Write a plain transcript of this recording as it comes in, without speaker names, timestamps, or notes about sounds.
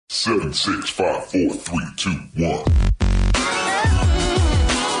7, 6, 5, 4, 3, 2, 1.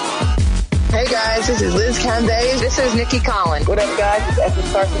 Hey guys, this is Liz Cambage. This is Nikki Collins. What up, guys? It's Esther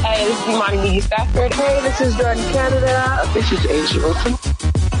Carson. Hey, this is Imani Media Stafford. Hey, this is Jordan Canada. This is Asia Wilson.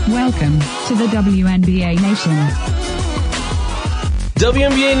 Welcome to the WNBA Nation.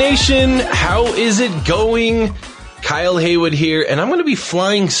 WNBA Nation, how is it going? Kyle Haywood here, and I'm going to be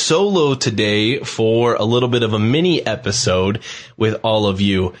flying solo today for a little bit of a mini episode with all of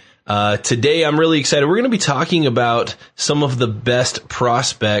you. Today, I'm really excited. We're going to be talking about some of the best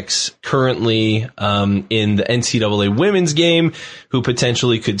prospects currently in the NCAA women's game who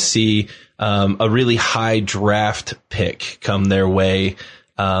potentially could see a really high draft pick come their way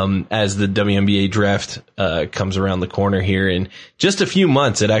as the WNBA draft comes around the corner here in just a few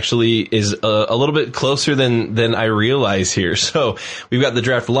months. It actually is a little bit closer than I realize here. So we've got the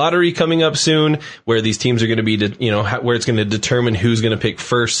draft lottery coming up soon, where these teams are going to be, where it's going to determine who's going to pick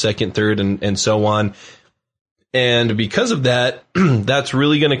first, second, third, and so on. And because of that, that's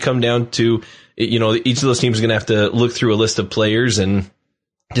really going to come down to, each of those teams is going to have to look through a list of players and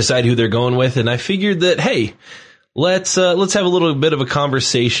decide who they're going with. And I figured that, hey, let's have a little bit of a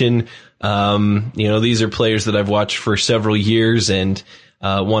conversation. These are players that I've watched for several years and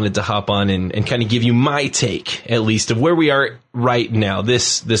wanted to hop on and kind of give you my take, at least, of where we are right now.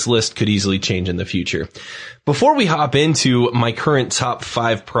 This list could easily change in the future. Before we hop into my current top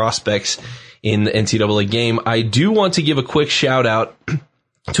 5 prospects in the NCAA game, I do want to give a quick shout out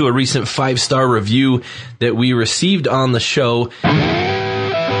to a recent 5-star review that we received on the show.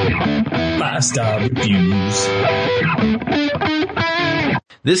 5-star reviews.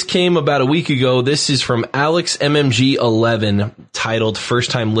 This came about a week ago. This is from Alex MMG11, titled First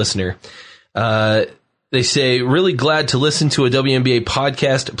Time Listener. They say, really glad to listen to a WNBA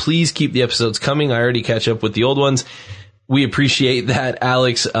podcast. Please keep the episodes coming. I already catch up with the old ones. We appreciate that,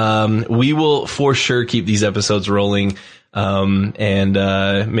 Alex. We will for sure keep these episodes rolling.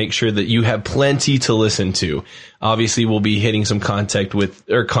 And make sure that you have plenty to listen to. Obviously, we'll be hitting some content with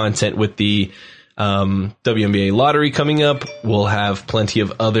the WNBA lottery coming up. We'll have plenty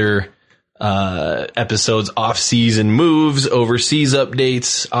of other episodes, off-season moves, overseas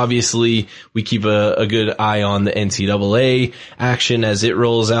updates. Obviously, we keep a good eye on the NCAA action as it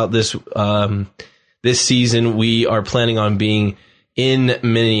rolls out this season. We are planning on being in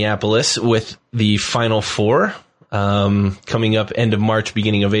Minneapolis with the Final Four. Coming up end of March,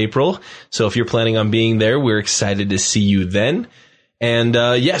 beginning of April. So if you're planning on being there, we're excited to see you then. And,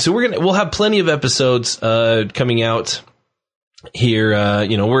 so we'll have plenty of episodes, coming out here.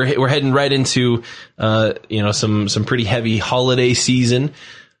 We're heading right into, some pretty heavy holiday season.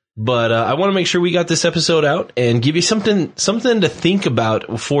 But, I want to make sure we got this episode out and give you something to think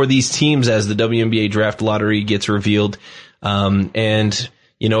about for these teams as the WNBA draft lottery gets revealed. If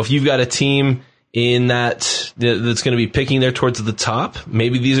you've got a team in that's going to be picking there towards the top,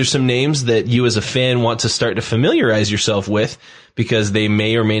 maybe these are some names that you as a fan want to start to familiarize yourself with because they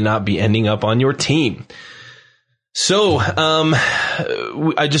may or may not be ending up on your team. So,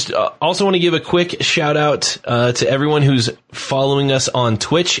 I just also want to give a quick shout out to everyone who's following us on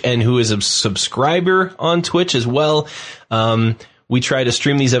Twitch and who is a subscriber on Twitch as well. We try to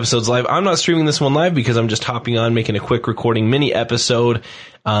stream these episodes live. I'm not streaming this one live because I'm just hopping on, making a quick recording mini episode.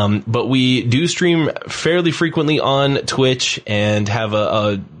 But we do stream fairly frequently on Twitch and have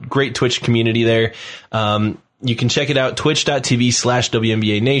a great Twitch community there. You can check it out,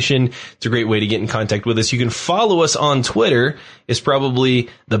 twitch.tv/WNBA Nation. It's a great way to get in contact with us. You can follow us on Twitter. It's probably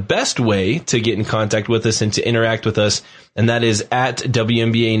the best way to get in contact with us and to interact with us. And that is at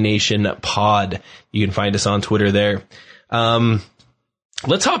WNBA Nation Pod. You can find us on Twitter there.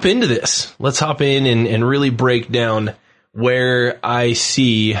 Let's hop into this. Let's hop in and really break down where I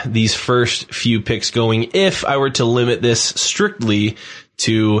see these first few picks going if I were to limit this strictly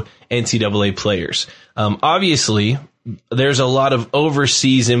to NCAA players. Obviously, there's a lot of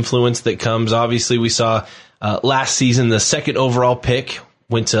overseas influence that comes. Obviously, we saw last season the second overall pick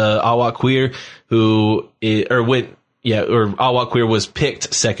went to Awa Queer, Awa Queer was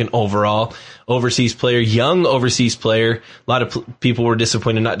picked second overall. Overseas player, young overseas player. A lot of people were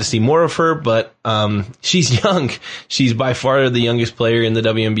disappointed not to see more of her, but she's young. She's by far the youngest player in the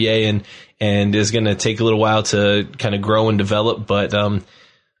WNBA and is going to take a little while to kind of grow and develop. But so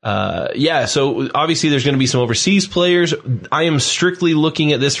obviously there's going to be some overseas players. I am strictly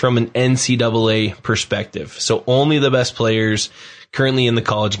looking at this from an NCAA perspective. So only the best players currently in the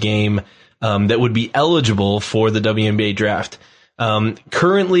college game that would be eligible for the WNBA draft.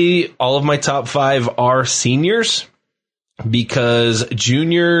 Currently, all of my top 5 are seniors because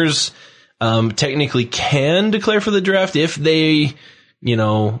juniors technically can declare for the draft if they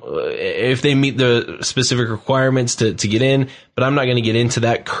if they meet the specific requirements to get in, but I'm not going to get into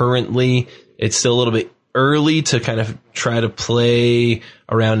that currently. It's still a little bit early to kind of try to play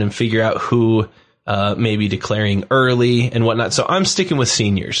around and figure out who may be declaring early and whatnot. So I'm sticking with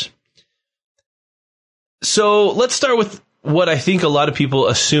seniors. So let's start with what I think a lot of people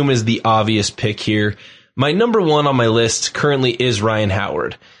assume is the obvious pick here. My number one on my list currently is Ryan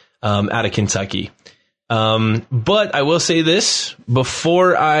Howard, out of Kentucky. But I will say this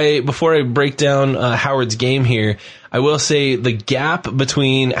before I break down Howard's game here. I will say the gap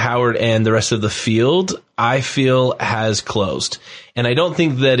between Howard and the rest of the field, I feel, has closed. And I don't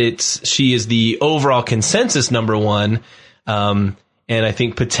think that she is the overall consensus number one. And I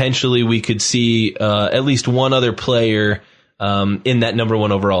think potentially we could see at least one other player in that number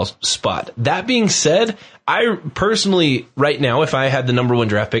one overall spot. That being said, I personally, right now, if I had the number one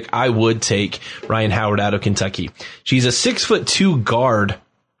draft pick, I would take Ryan Howard out of Kentucky. She's a 6'2" guard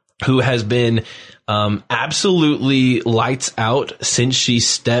who has been absolutely lights out since she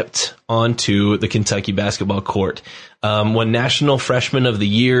stepped onto the Kentucky basketball court. Won National Freshman of the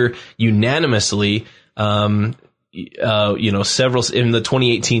Year unanimously, several in the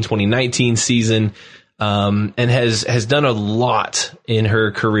 2018-2019 season. And has done a lot in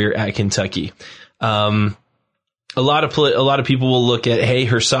her career at Kentucky. A lot of people will look at, hey,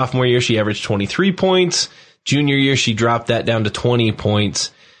 her sophomore year, she averaged 23 points. Junior year, she dropped that down to 20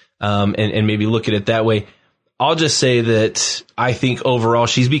 points. And maybe look at it that way. I'll just say that I think overall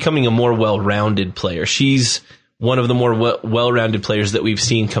she's becoming a more well-rounded player. She's one of the more well-rounded players that we've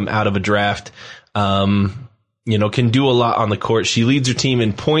seen come out of a draft. Can do a lot on the court. She leads her team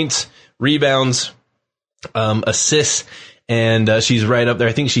in points, rebounds, assists, and she's right up there.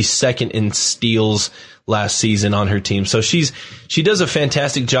 I think she's second in steals last season on her team. So she does a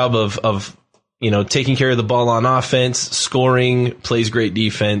fantastic job of taking care of the ball on offense, scoring, plays great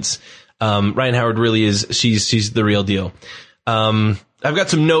defense. Ryan Howard really is, she's the real deal. I've got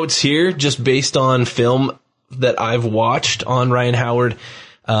some notes here just based on film that I've watched on Ryan Howard.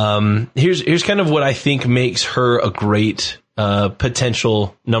 Here's kind of what I think makes her a great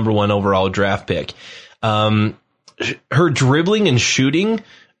potential number one overall draft pick. Her dribbling and shooting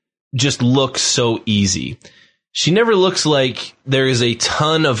just looks so easy. She never looks like there is a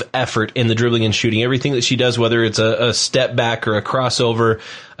ton of effort in the dribbling and shooting. Everything that she does, whether it's a step back or a crossover,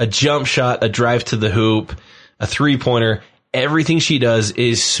 a jump shot, a drive to the hoop, a three-pointer, everything she does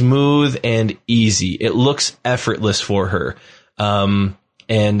is smooth and easy. It looks effortless for her. And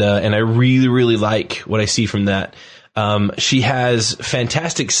I really, really like what I see from that. She has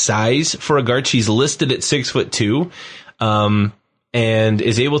fantastic size for a guard. She's listed at 6'2", and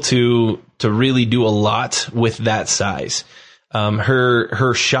is able to really do a lot with that size.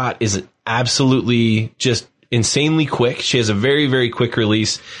 Her shot is absolutely just insanely quick. She has a very, very quick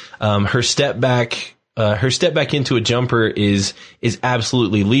release. Her step back into a jumper is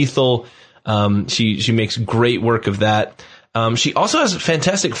absolutely lethal. She makes great work of that. She also has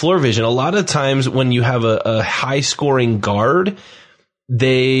fantastic floor vision. A lot of times when you have a high scoring guard,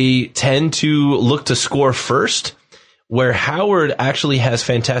 they tend to look to score first, where Howard actually has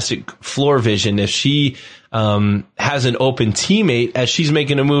fantastic floor vision. If she has an open teammate as she's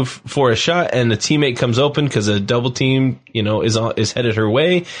making a move for a shot and the teammate comes open because a double team, is headed her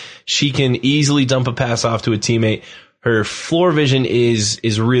way, she can easily dump a pass off to a teammate. Her floor vision is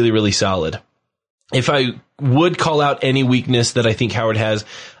really, really solid. If I would call out any weakness that I think Howard has,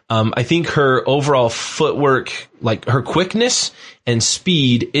 I think her overall footwork, like her quickness and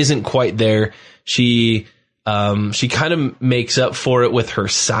speed, isn't quite there. She kind of makes up for it with her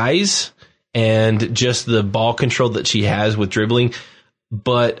size and just the ball control that she has with dribbling.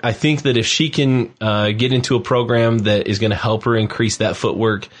 But I think that if she can get into a program that is going to help her increase that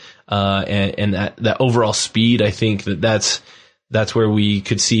footwork and that overall speed, I think that's where we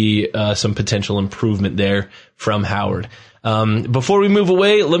could see some potential improvement there from Howard. Before we move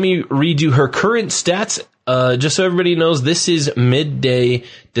away, let me read you her current stats. Just so everybody knows, this is midday,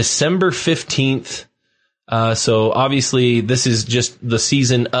 December 15th. So obviously this is just the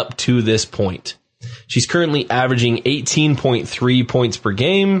season up to this point. She's currently averaging 18.3 points per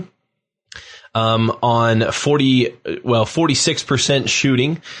game, on 46%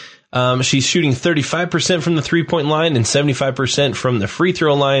 shooting. She's shooting 35% from the 3-point line and 75% from the free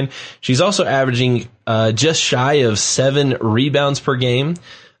throw line. She's also averaging just shy of 7 rebounds per game,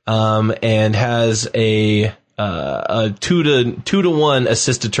 and has a 2 to 1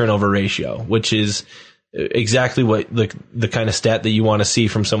 assist to turnover ratio, which is exactly what the kind of stat that you want to see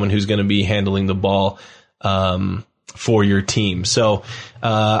from someone who's going to be handling the ball for your team. So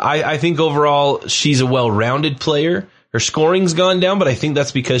I think overall she's a well-rounded player. her scoring's gone down, but I think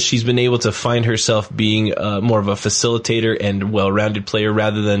that's because she's been able to find herself being more of a facilitator and well-rounded player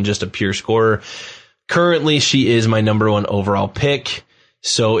rather than just a pure scorer. Currently, she is my number 1 overall pick.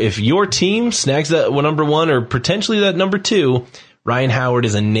 So if your team snags that number 1 or potentially that number 2, Ryan Howard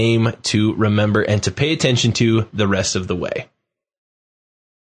is a name to remember and to pay attention to the rest of the way.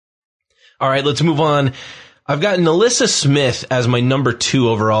 All right, let's move on. I've got Nalissa Smith as my number 2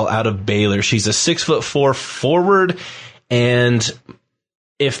 overall out of Baylor. She's a 6'4" forward, and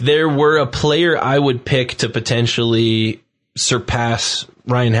if there were a player I would pick to potentially surpass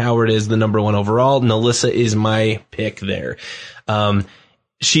Ryan Howard as the number 1 overall, Nalissa is my pick there.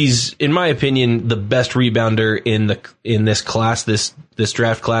 She's, in my opinion, the best rebounder in this class, this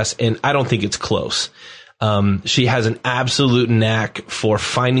draft class, and I don't think it's close. She has an absolute knack for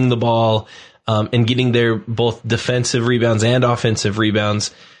finding the ball, and getting there both defensive rebounds and offensive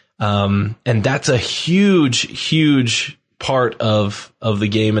rebounds. And that's a huge part of the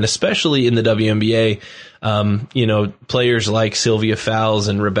game. And especially in the WNBA, players like Sylvia Fowles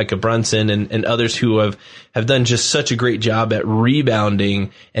and Rebecca Brunson and others who have done just such a great job at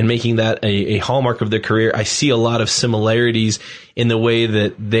rebounding and making that a hallmark of their career. I see a lot of similarities in the way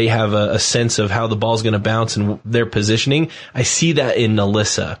that they have a sense of how the ball's going to bounce and their positioning. I see that in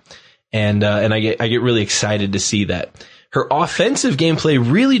Nalissa. And I get really excited to see that. Her offensive gameplay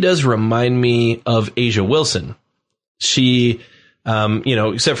really does remind me of Asia Wilson. She,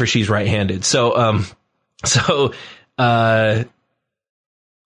 except for she's right-handed. So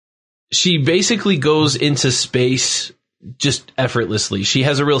she basically goes into space just effortlessly. She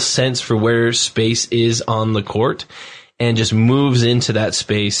has a real sense for where space is on the court and just moves into that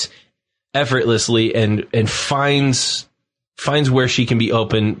space effortlessly and finds where she can be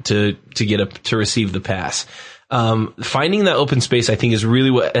open to receive the pass. Finding that open space, I think, is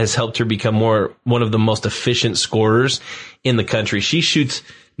really what has helped her become one of the most efficient scorers in the country. She shoots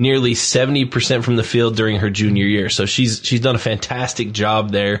nearly 70% from the field during her junior year. So she's done a fantastic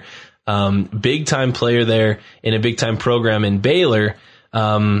job there. Big time player there in a big time program in Baylor.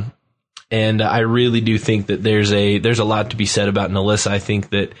 And I really do think that there's a lot to be said about Nalissa. I think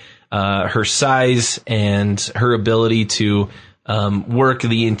that her size and her ability to work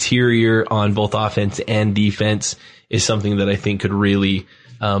the interior on both offense and defense is something that I think could really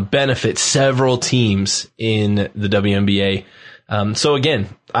benefit several teams in the WNBA. So again,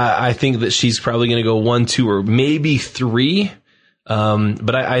 I think that she's probably going to go 1, 2, or maybe 3.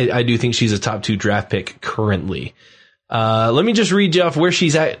 But I do think she's a top 2 draft pick currently. Let me just read you off where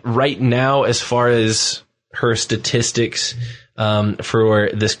she's at right now as far as her statistics for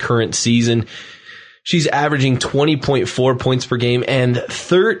this current season. She's averaging 20.4 points per game and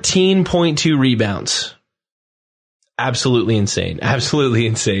 13.2 rebounds. Absolutely insane. Absolutely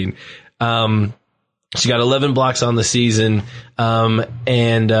insane. She got 11 blocks on the season.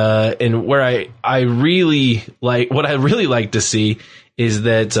 And where I really like to see is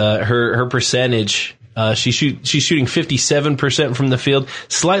that, her percentage, she's shooting 57% from the field,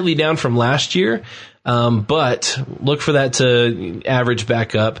 slightly down from last year. But look for that to average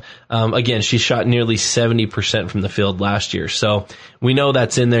back up. Again, she shot nearly 70% from the field last year. So we know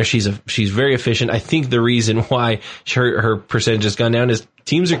that's in there. She's very efficient. I think the reason why her percentage has gone down is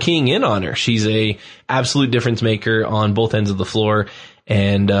teams are keying in on her. She's a absolute difference maker on both ends of the floor,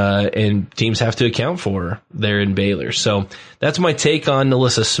 and teams have to account for her there in Baylor. So that's my take on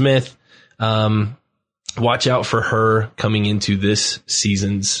Nalissa Smith. Watch out for her coming into this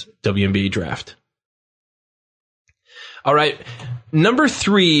season's WNBA draft. All right. Number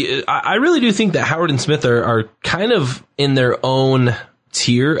 3, I really do think that Howard and Smith are kind of in their own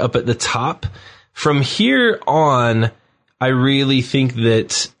tier up at the top. From here on, I really think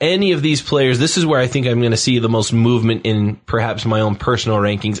that any of these players, this is where I think I'm going to see the most movement in perhaps my own personal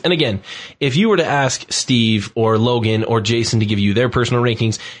rankings. And again, if you were to ask Steve or Logan or Jason to give you their personal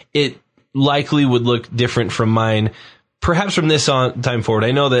rankings, it likely would look different from mine. Perhaps from this on time forward.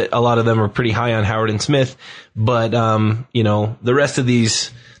 I know that a lot of them are pretty high on Howard and Smith, but the rest of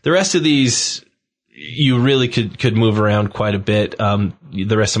these you really could move around quite a bit. The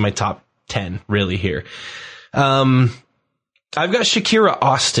rest of my top 10 really here. I've got Shakira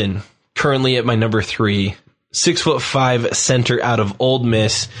Austin currently at my number 3, 6'5" center out of Ole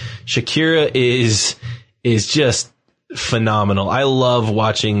Miss. Shakira is just phenomenal. I love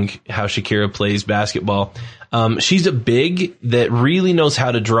watching how Shakira plays basketball. She's a big that really knows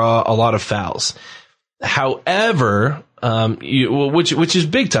how to draw a lot of fouls. However, which is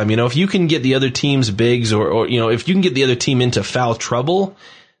big time. If you can get the other team's bigs or if you can get the other team into foul trouble,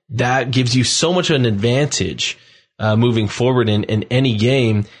 that gives you so much of an advantage, moving forward in any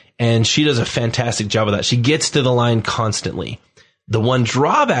game. and she does a fantastic job of that. She gets to the line constantly. The one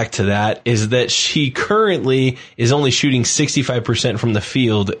drawback to that is that she currently is only shooting 65% from the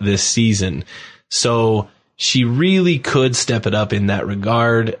field this season. So she really could step it up in that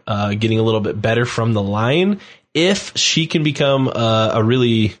regard, getting a little bit better from the line. If she can become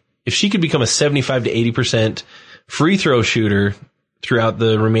if she could become a 75 to 80% free throw shooter throughout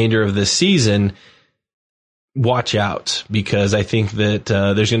the remainder of this season, watch out, because I think that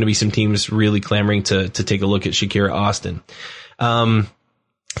there's going to be some teams really clamoring to take a look at Shakira Austin. So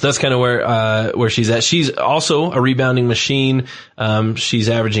that's kind of where she's at. She's also a rebounding machine. She's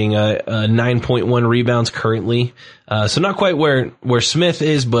averaging 9.1 rebounds currently. So not quite where Smith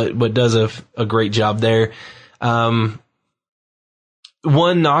is, but does a great job there. One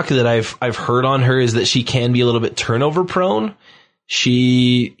knock that I've heard on her is that she can be a little bit turnover prone.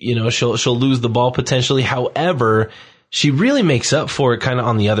 She'll lose the ball potentially. However, she really makes up for it kind of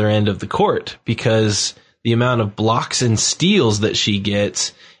on the other end of the court, because the amount of blocks and steals that she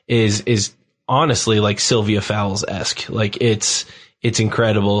gets is honestly like Sylvia Fowles-esque. Like it's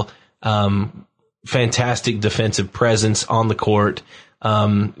incredible. Fantastic defensive presence on the court.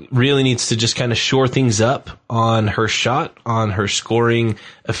 Really needs to just kind of shore things up on her shot, on her scoring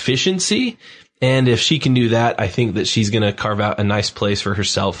efficiency. And if she can do that, I think that she's going to carve out a nice place for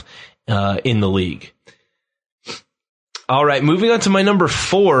herself, in the league. All right. Moving on to my number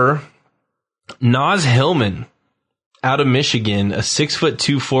 4. Naz Hillman out of Michigan, a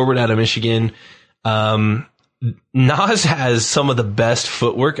 6'2" forward out of Michigan. Naz has some of the best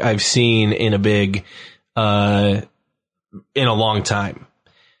footwork I've seen in a big, in a long time.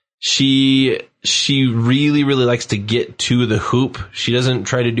 She really, really likes to get to the hoop. She doesn't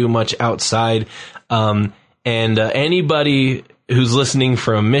try to do much outside. Anybody who's listening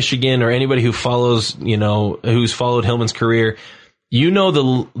from Michigan, or anybody who follows, who's followed Hillman's career,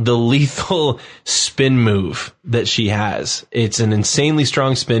 the lethal spin move that she has. It's an insanely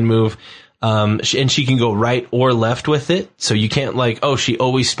strong spin move. And she can go right or left with it. So you can't she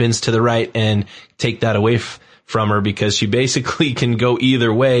always spins to the right and take that away from her, because she basically can go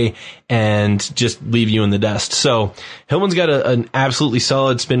either way and just leave you in the dust. So Hillman's got an absolutely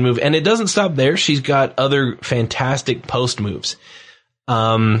solid spin move, and it doesn't stop there. She's got other fantastic post moves.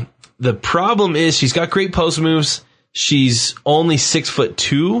 The problem is she's got great post moves. She's only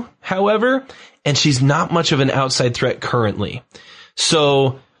 6'2", however, and she's not much of an outside threat currently.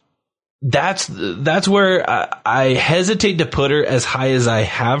 So that's where I hesitate to put her as high as I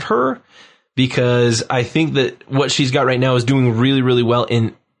have her, because I think that what she's got right now is doing really, really well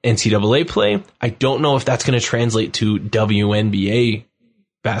in NCAA play. I don't know if that's going to translate to WNBA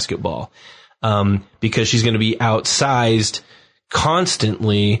basketball, because she's going to be outsized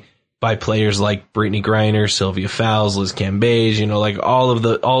constantly by players like Brittany Griner, Sylvia Fowles, Liz Cambage, all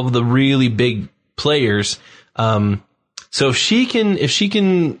of the really big players. So if she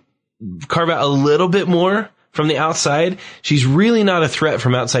can carve out a little bit more from the outside, she's really not a threat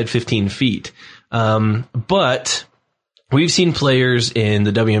from outside 15 feet. But we've seen players in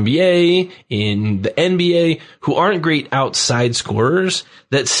the WNBA, in the NBA, who aren't great outside scorers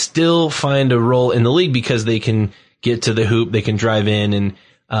that still find a role in the league because they can get to the hoop, they can drive in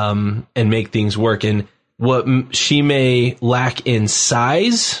and make things work. And what she may lack in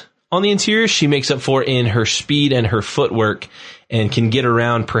size on the interior, she makes up for in her speed and her footwork, and can get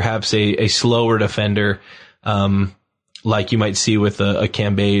around perhaps a slower defender, like you might see with a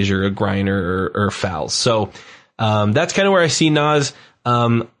Cambage or a Griner or Fowles. So that's kind of where I see Naz.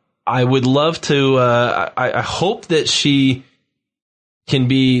 I would love to. I hope that she can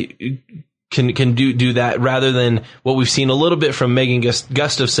do that, rather than what we've seen a little bit from Megan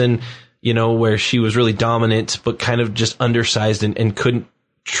Gustafson, where she was really dominant, but kind of just undersized and couldn't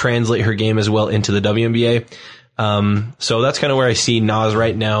translate her game as well into the WNBA. So that's kind of where I see Naz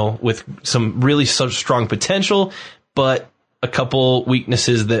right now, with some really strong potential, but a couple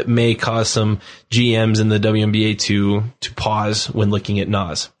weaknesses that may cause some GMs in the WNBA to pause when looking at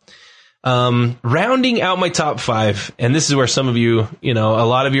Naz. Rounding out my top 5, and this is where some of you, a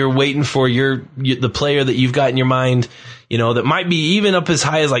lot of you are waiting for the player that you've got in your mind, that might be even up as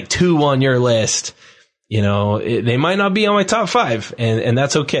high as 2 on your list. They might not be on my top 5, and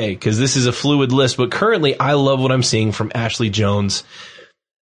that's okay, because this is a fluid list. But currently, I love what I'm seeing from Ashley Jones,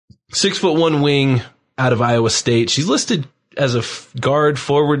 6'1" wing out of Iowa State. She's listed as a guard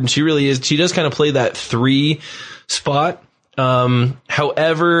forward, and she really is. She does kind of play that 3 spot.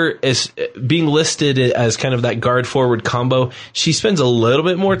 However, as being listed as kind of that guard forward combo, she spends a little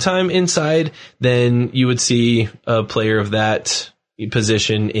bit more time inside than you would see a player of that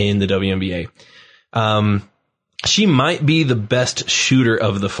position in the WNBA. she might be the best shooter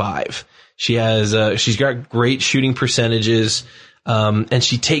of the five. She has, she's got great shooting percentages, and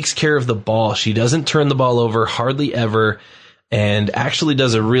she takes care of the ball. She doesn't turn the ball over hardly ever, and actually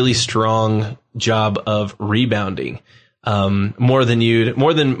does a really strong job of rebounding, more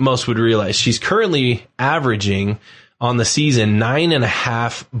than most would realize. She's currently averaging on the season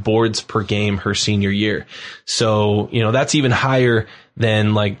 9.5 boards per game her senior year. So, that's even higher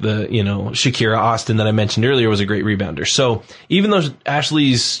than like the, Shakira Austin that I mentioned earlier was a great rebounder. So even though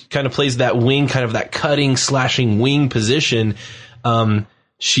Ashley's kind of plays that wing, kind of that cutting, slashing wing position,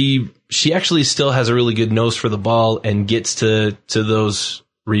 she actually still has a really good nose for the ball and gets to those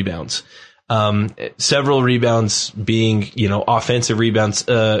rebounds. Several rebounds being, offensive rebounds,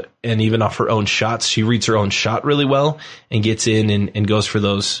 and even off her own shots. She reads her own shot really well and gets in and goes for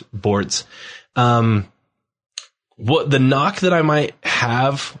those boards. What the knock that I might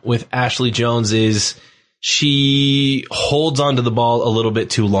have with Ashley Jones is she holds onto the ball a little bit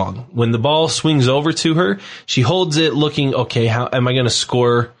too long. When the ball swings over to her, she holds it looking, okay, how am I going to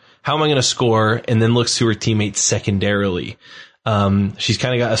score? How am I going to score? And then looks to her teammates secondarily. She's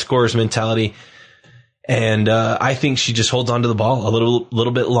kind of got a scorer's mentality, and I think she just holds onto the ball a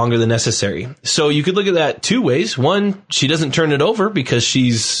little bit longer than necessary. So you could look at that two ways. One, she doesn't turn it over because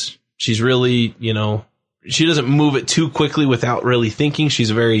she's really, she doesn't move it too quickly without really thinking.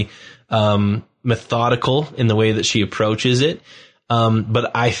 She's very methodical in the way that she approaches it. But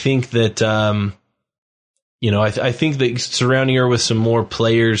I think that I think that surrounding her with some more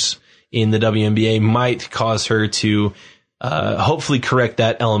players in the WNBA might cause her to hopefully correct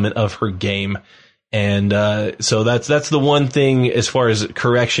that element of her game. And so that's the one thing as far as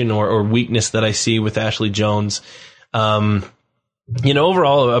correction or weakness that I see with Ashley Jones.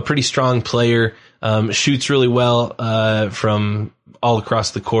 Overall a pretty strong player, shoots really well from all across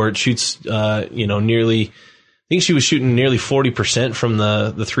the court, shoots nearly, I think she was shooting nearly 40% from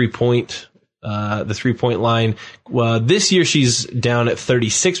the 3-point line. This year she's down at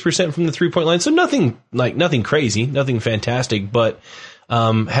 36% from the 3-point line. So nothing crazy, nothing fantastic, but,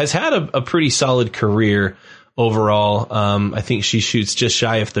 has had a pretty solid career overall. I think she shoots just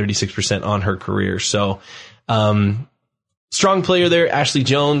shy of 36% on her career. So, strong player there, Ashley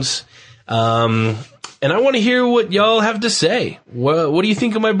Jones. And I want to hear what y'all have to say. What do you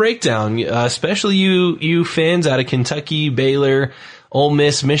think of my breakdown? Especially you fans out of Kentucky, Baylor, Ole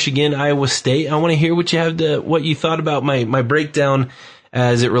Miss, Michigan, Iowa State. I want to hear what you thought about my breakdown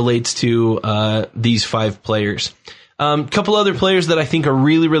as it relates to these five players. Couple other players that I think are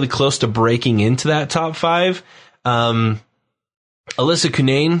really, really close to breaking into that top five. Alyssa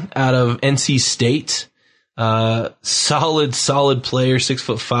Cunane out of NC State. Solid player,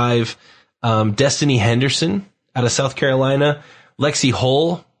 6'5". Destiny Henderson out of South Carolina. Lexi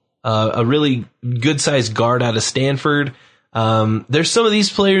Hull, a really good sized guard out of Stanford. There's some of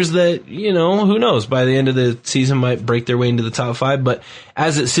these players that, who knows, by the end of the season might break their way into the top five. But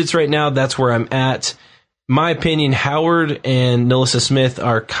as it sits right now, that's where I'm at. My opinion, Howard and Nilissa Smith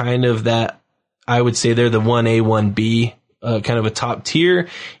are kind of that, I would say they're the 1A, 1B, kind of a top tier.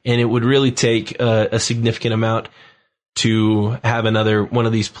 And it would really take a significant amount to have another one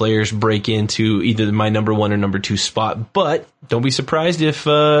of these players break into either my number one or number two spot. But don't be surprised if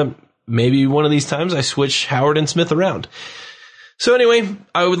maybe one of these times I switch Howard and Smith around. So anyway,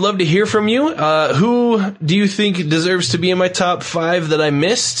 I would love to hear from you. Who do you think deserves to be in my top five that I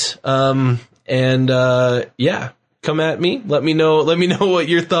missed? Come at me. Let me know what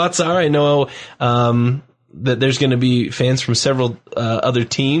your thoughts are. I know that there's going to be fans from several other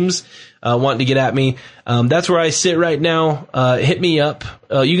teams wanting to get at me. That's where I sit right now. Hit me up.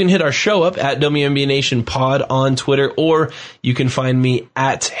 You can hit our show up at WNBA Nation Pod on Twitter, or you can find me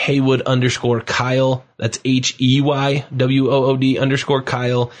at Haywood_Kyle. That's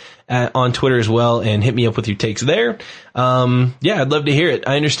HEYWOOD_Kyle on Twitter as well, and hit me up with your takes there. I'd love to hear it.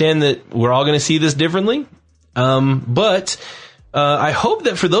 I understand that we're all going to see this differently. But I hope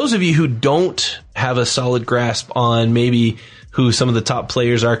that for those of you who don't have a solid grasp on maybe who some of the top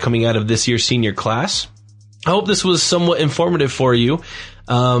players are coming out of this year's senior class, I hope this was somewhat informative for you.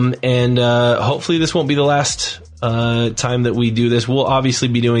 Hopefully this won't be the last time that we do this. We'll obviously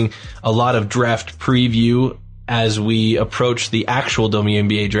be doing a lot of draft preview as we approach the actual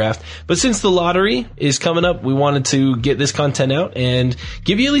WNBA draft. But since the lottery is coming up, we wanted to get this content out and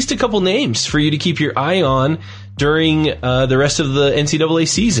give you at least a couple names for you to keep your eye on during the rest of the NCAA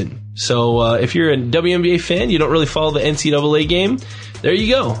season. So if you're a WNBA fan, you don't really follow the NCAA game, there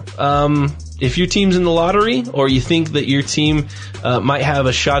you go. If your team's in the lottery, or you think that your team might have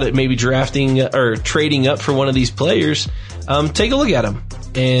a shot at maybe drafting or trading up for one of these players, take a look at them.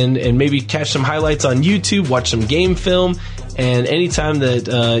 and maybe catch some highlights on YouTube, watch some game film, and anytime that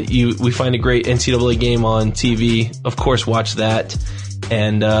we find a great NCAA game on TV, of course, watch that.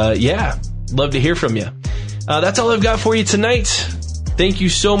 And love to hear from you. That's all I've got for you tonight. Thank you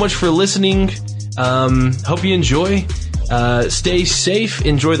so much for listening. Hope you enjoy. Stay safe.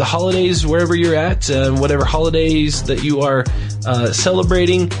 Enjoy the holidays wherever you're at, whatever holidays that you are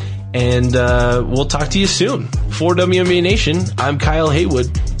celebrating. And we'll talk to you soon. For WNBA Nation, I'm Kyle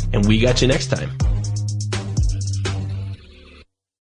Haywood, and we got you next time.